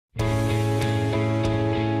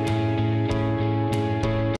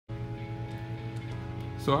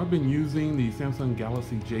So I've been using the Samsung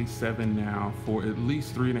Galaxy J7 now for at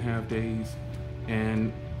least 3.5 days,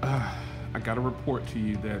 and I got to report to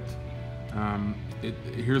you that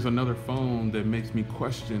here's another phone that makes me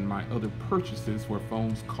question my other purchases where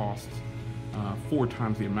phones cost 4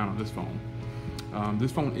 times the amount of this phone.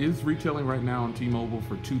 This phone is retailing right now on T-Mobile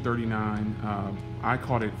for $239. I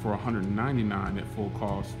caught it for $199 at full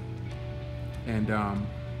cost, and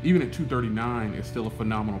even at $239, it's still a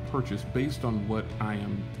phenomenal purchase based on what I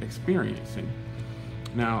am experiencing.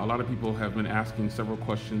 Now, a lot of people have been asking several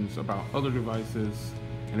questions about other devices,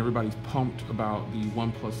 and everybody's pumped about the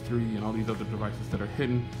OnePlus 3 and all these other devices that are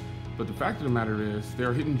hidden. But the fact of the matter is, there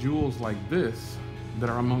are hidden jewels like this that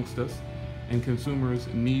are amongst us, and consumers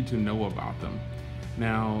need to know about them.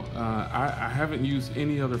 Now, I haven't used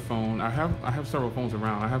any other phone. I have several phones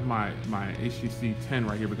around. I have my HTC 10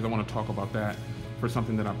 right here because I want to talk about that for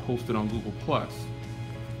something that I posted on Google+.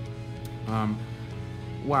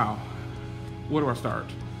 Wow, where do I start?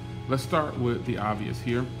 Let's start with the obvious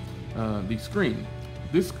here, the screen.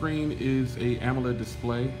 This screen is a AMOLED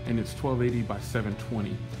display, and it's 1280 by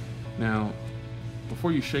 720. Now,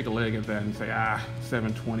 before you shake a leg at that and say,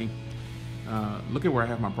 720, look at where I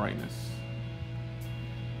have my brightness.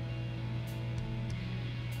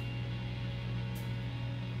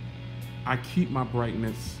 I keep my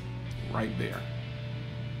brightness right there.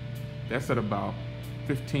 That's at about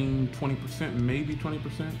 15–20%, maybe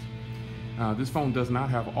 20%. This phone does not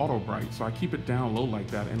have auto bright, so I keep it down low like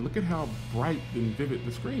that, and look at how bright and vivid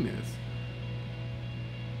the screen is.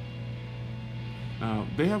 Now,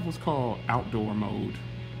 they have what's called outdoor mode,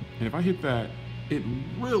 and if I hit that, it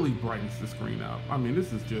really brightens the screen up. I mean,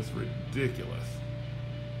 this is just ridiculous.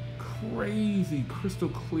 Crazy crystal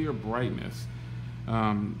clear brightness.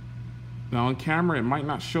 Now on camera, it might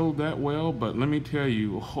not show that well, but let me tell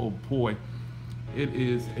you, oh boy, it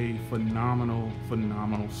is a phenomenal,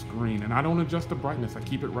 phenomenal screen. And I don't adjust the brightness, I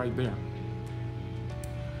keep it right there.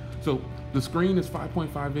 So the screen is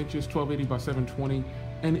 5.5 inches, 1280 by 720,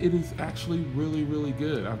 and it is actually really, really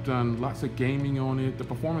good. I've done lots of gaming on it. The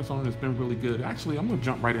performance on it has been really good. Actually, I'm gonna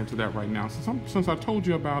jump right into that right now. Since I told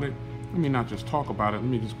you about it, let me not just talk about it, let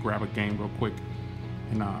me just grab a game real quick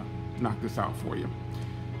and knock this out for you.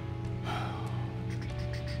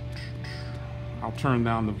 I'll turn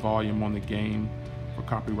down the volume on the game for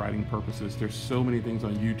copywriting purposes. There's so many things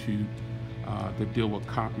on YouTube that deal with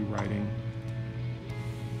copywriting.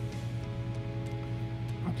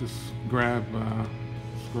 I'll just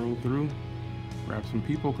scroll through, grab some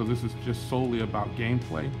people, because this is just solely about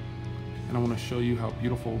gameplay. And I want to show you how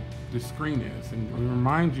beautiful this screen is. And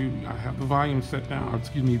remind you, I have the volume set down,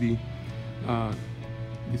 excuse me,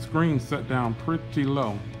 the screen set down pretty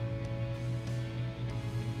low.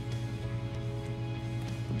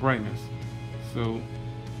 Brightness. So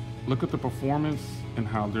look at the performance and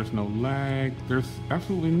how there's no lag. There's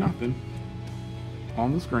absolutely nothing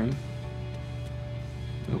on the screen.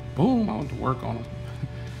 So, boom, I want to work on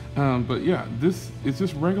them. But yeah, this is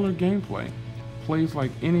just regular gameplay. Plays like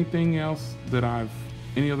anything else that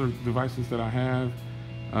any other devices that I have.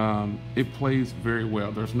 It plays very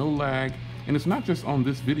well. There's no lag. And it's not just on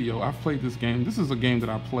this video. I've played this game. This is a game that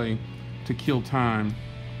I play to kill time.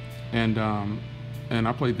 And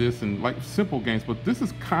I play this and like simple games, but this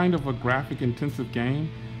is kind of a graphic intensive game.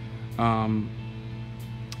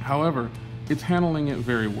 However, it's handling it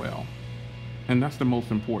very well. And that's the most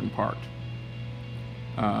important part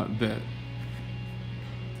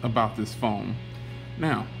about this phone.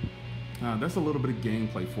 Now, that's a little bit of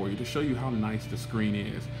gameplay for you to show you how nice the screen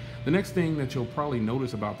is. The next thing that you'll probably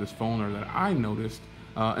notice about this phone, or that I noticed,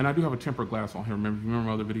 and I do have a tempered glass on here. Remember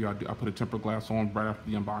my other video, I put a tempered glass on right after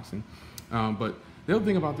the unboxing. But the other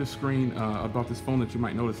thing about this screen, about this phone that you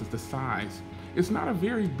might notice is the size. It's not a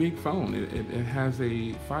very big phone. It has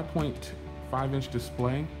a 5.5 inch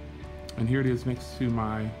display, and here it is next to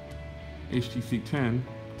my HTC 10.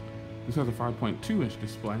 This has a 5.2 inch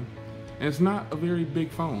display, and it's not a very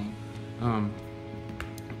big phone.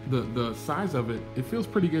 The size of it, it feels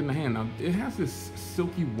pretty good in the hand. Now, it has this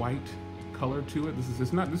silky white color to it. This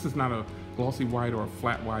is not a glossy white or a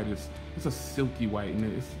flat white. It's a silky white,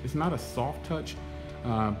 and it's not a soft touch,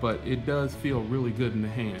 but it does feel really good in the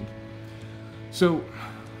hand. So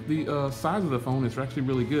the size of the phone is actually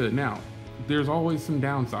really good. Now, there's always some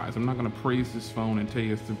downsides. I'm not going to praise this phone and tell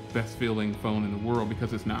you it's the best feeling phone in the world,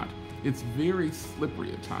 because it's not. It's very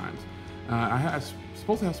slippery at times. I was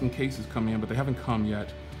supposed to have some cases come in, but they haven't come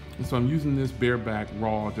yet. And so I'm using this bareback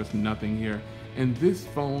raw, just nothing here. And this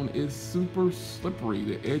phone is super slippery.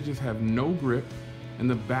 The edges have no grip, and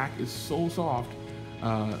the back is so soft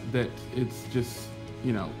that it's just,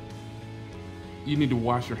 you know, you need to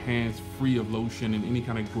wash your hands free of lotion and any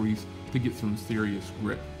kind of grease to get some serious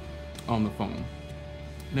grip on the phone.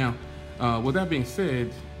 Now, with that being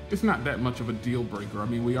said, it's not that much of a deal breaker. I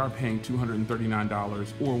mean, we are paying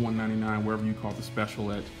 $239 or $199, wherever you call the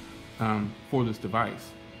special at, for this device.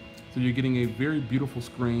 So you're getting a very beautiful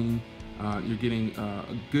screen. You're getting a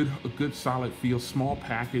good solid feel, small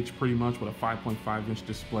package pretty much with a 5.5-inch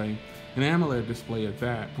display, an AMOLED display at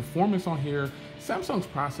that. Performance on here, Samsung's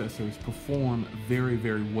processors perform very,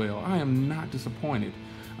 very well. I am not disappointed.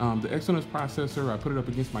 The Exynos processor, I put it up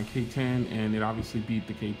against my K10 and it obviously beat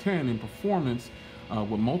the K10 in performance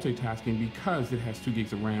with multitasking because it has 2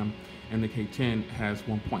 gigs of RAM and the K10 has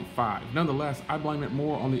 1.5. Nonetheless, I blame it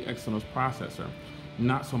more on the Exynos processor,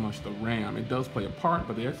 not so much the RAM. It does play a part,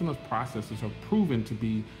 but the Exynos processors have proven to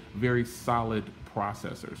be very solid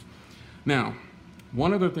processors. Now,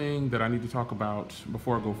 one other thing that I need to talk about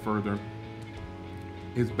before I go further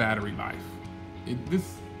is battery life.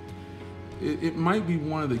 It might be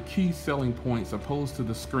one of the key selling points opposed to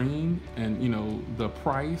the screen and, you know, the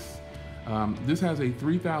price. This has a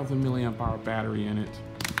 3,000 milliamp hour battery in it,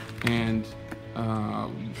 and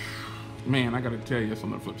man, I gotta tell you this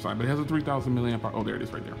on the flip side, but it has a 3,000 milliamp hour, oh, there it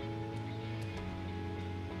is right there.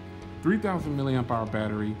 3,000 milliamp hour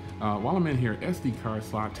battery. While I'm in here, SD card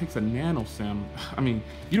slot, takes a nano SIM. I mean,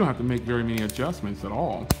 you don't have to make very many adjustments at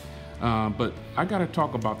all. But I gotta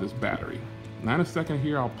talk about this battery. Now in a second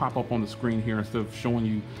here, I'll pop up on the screen here instead of showing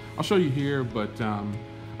you, I'll show you here, but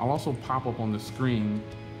I'll also pop up on the screen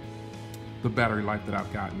the battery life that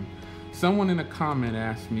I've gotten. Someone in a comment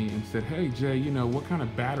asked me and said, hey Jay, you know, what kind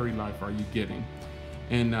of battery life are you getting?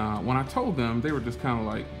 And when I told them, they were just kind of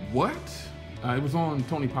like, what? It was on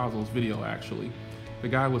Tony Pazzo's video actually. The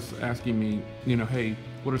guy was asking me, you know, hey,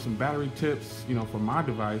 what are some battery tips, you know, for my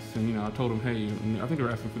device? And, you know, I told him, hey, I think they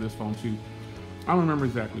were asking for this phone too. I don't remember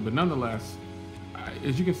exactly, but nonetheless,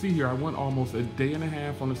 as you can see here, I went almost a day and a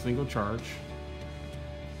half on a single charge.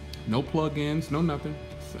 No plug-ins, no nothing,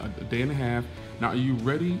 a day and a half. Now, are you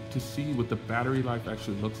ready to see what the battery life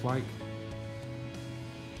actually looks like?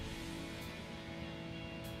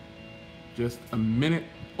 Just a minute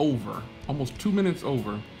over, almost 2 minutes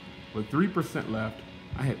over, with 3% left,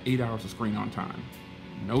 I had 8 hours of screen on time.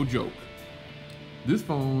 No joke. This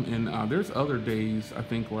phone, and there's other days, I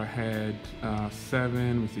think, where I had 7,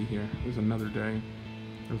 let me see here, there's another day.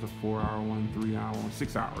 There's a 4-hour one, 3-hour one,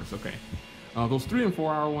 6 hours, okay. Those 3 and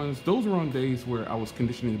 4 hour ones, those were on days where I was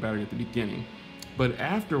conditioning the battery at the beginning. But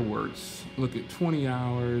afterwards, look at 20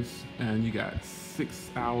 hours, and you got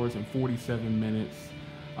 6 hours and 47 minutes.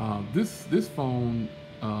 This phone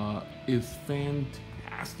is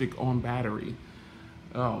fantastic on battery.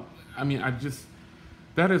 Oh, I mean,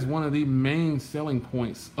 that is one of the main selling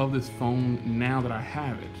points of this phone now that I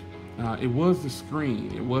have it. It was the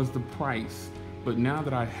screen, it was the price, but now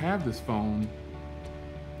that I have this phone,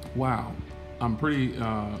 wow, I'm pretty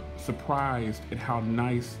surprised at how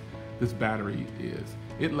nice this battery is.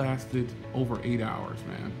 It lasted over 8 hours,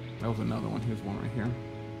 man. That was another one. Here's one right here.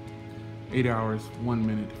 8 hours, 1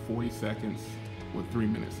 minute, 40 seconds with 3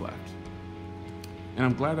 minutes left. And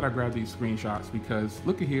I'm glad that I grabbed these screenshots because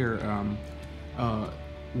look at here.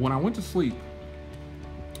 When I went to sleep,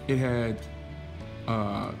 it had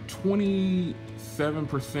 27%,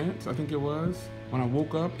 I think it was. When I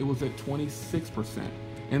woke up, it was at 26%.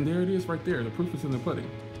 And there it is right there. The proof is in the pudding.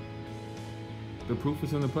 The proof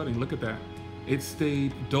is in the pudding. Look at that. It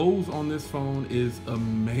stayed. Doze on this phone is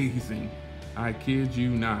amazing. I kid you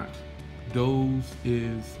not. Doze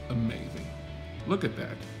is amazing. Look at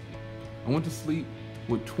that. I went to sleep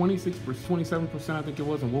with 26%, 27%, I think it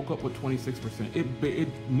was, and woke up with 26%. It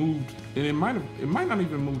moved, and it might not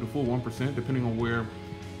even move to full 1%, depending on where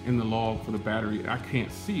in the log for the battery. I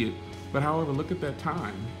can't see it, but however, look at that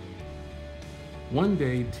time. 1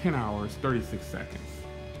 day, 10 hours, 36 seconds.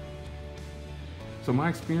 So my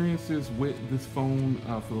experiences with this phone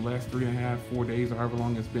for the last 3.5, 4 days, or however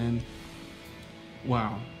long it's been,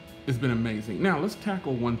 wow, it's been amazing. Now let's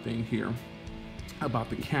tackle one thing here about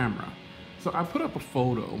the camera. So I put up a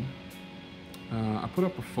photo.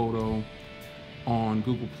 On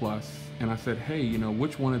Google Plus, and I said, hey, you know,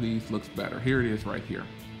 which one of these looks better? Here it is right here.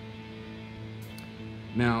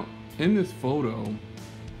 Now, in this photo,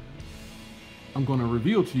 I'm going to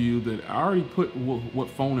reveal to you that I already put what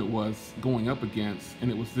phone it was going up against, and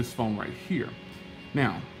it was this phone right here.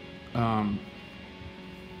 Now, on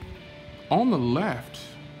the left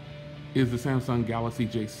is the Samsung Galaxy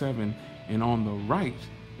J7, and on the right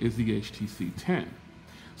is the HTC 10.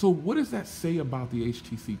 So what does that say about the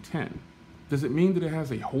HTC 10? Does it mean that it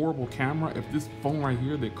has a horrible camera if this phone right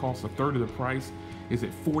here that costs a third of the price is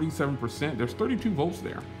at 47%? There's 32 volts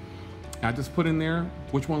there. I just put in there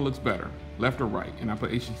which one looks better, left or right, and I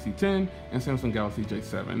put HTC 10 and Samsung Galaxy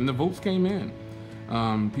J7, and the votes came in.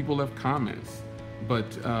 People left comments,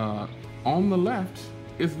 but on the left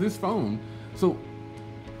is this phone. So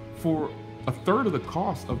for a third of the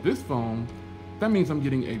cost of this phone, that means I'm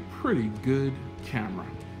getting a pretty good camera.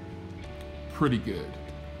 Pretty good.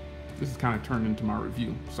 This is kind of turned into my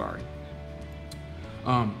review, sorry.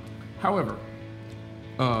 However,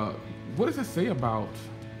 what does it say about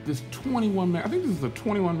this 21 I think this is a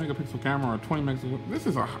 21 megapixel camera or 20 megapixel. This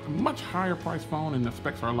is a much higher price phone and the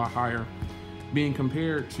specs are a lot higher being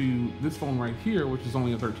compared to this phone right here, which is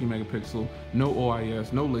only a 13 megapixel, no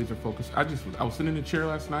OIS, no laser focus. I was sitting in the chair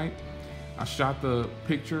last night. I shot the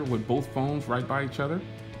picture with both phones right by each other,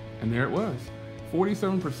 and there it was.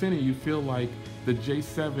 47% of you feel like the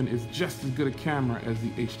J7 is just as good a camera as the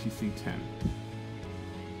HTC 10.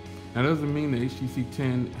 Now, that doesn't mean the HTC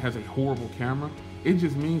 10 has a horrible camera. It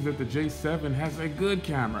just means that the J7 has a good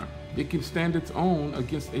camera. It can stand its own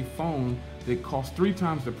against a phone that costs 3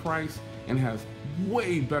 times the price and has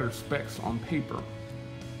way better specs on paper.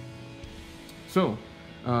 So,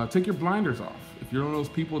 take your blinders off. If you're one of those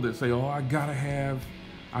people that say, oh, I gotta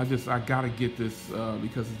get this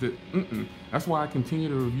because that's why I continue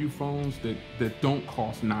to review phones that don't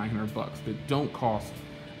cost $900, that don't cost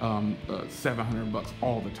 $700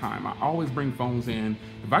 all the time. I always bring phones in.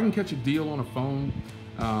 If I can catch a deal on a phone,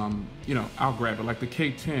 you know, I'll grab it. Like the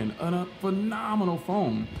K10, a phenomenal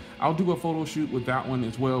phone. I'll do a photo shoot with that one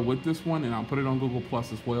as well with this one, and I'll put it on Google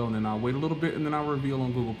Plus as well, and then I'll wait a little bit and then I'll reveal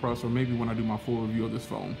on Google Plus, or maybe when I do my full review of this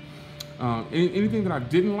phone. Anything that I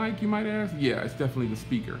didn't like, you might ask? Yeah, it's definitely the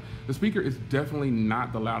speaker. The speaker is definitely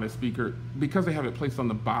not the loudest speaker because they have it placed on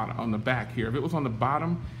the bottom, on the back here. If it was on the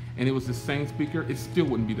bottom and it was the same speaker, it still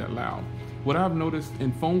wouldn't be that loud. What I've noticed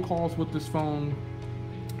in phone calls with this phone,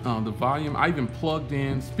 the volume, I even plugged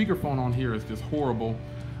in, speakerphone on here is just horrible.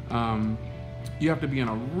 You have to be in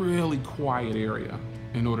a really quiet area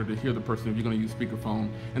in order to hear the person if you're gonna use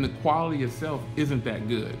speakerphone, and the quality itself isn't that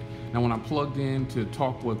good. Now, when I plugged in to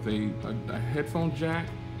talk with a headphone jack,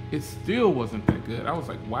 it still wasn't that good. I was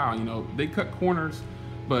like, wow, you know, they cut corners,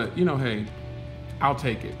 but you know, hey, I'll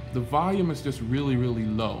take it. The volume is just really, really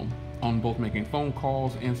low on both making phone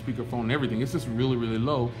calls and speakerphone and everything. It's just really, really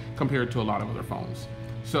low compared to a lot of other phones.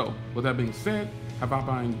 So with that being said, have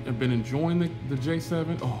I been enjoying the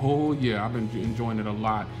J7? Oh yeah, I've been enjoying it a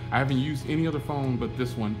lot. I haven't used any other phone but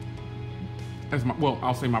this one as my, well,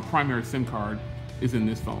 I'll say my primary SIM card is in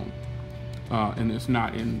this phone. And it's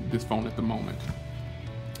not in this phone at the moment.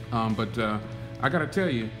 But I gotta tell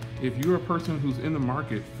you, if you're a person who's in the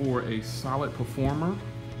market for a solid performer,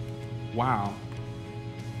 wow,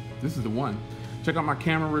 this is the one. Check out my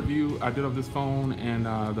camera review I did of this phone and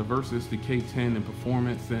the versus the K10 in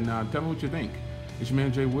performance, and tell me what you think. It's your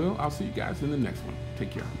man Jay Will. I'll see you guys in the next one.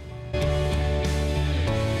 Take care.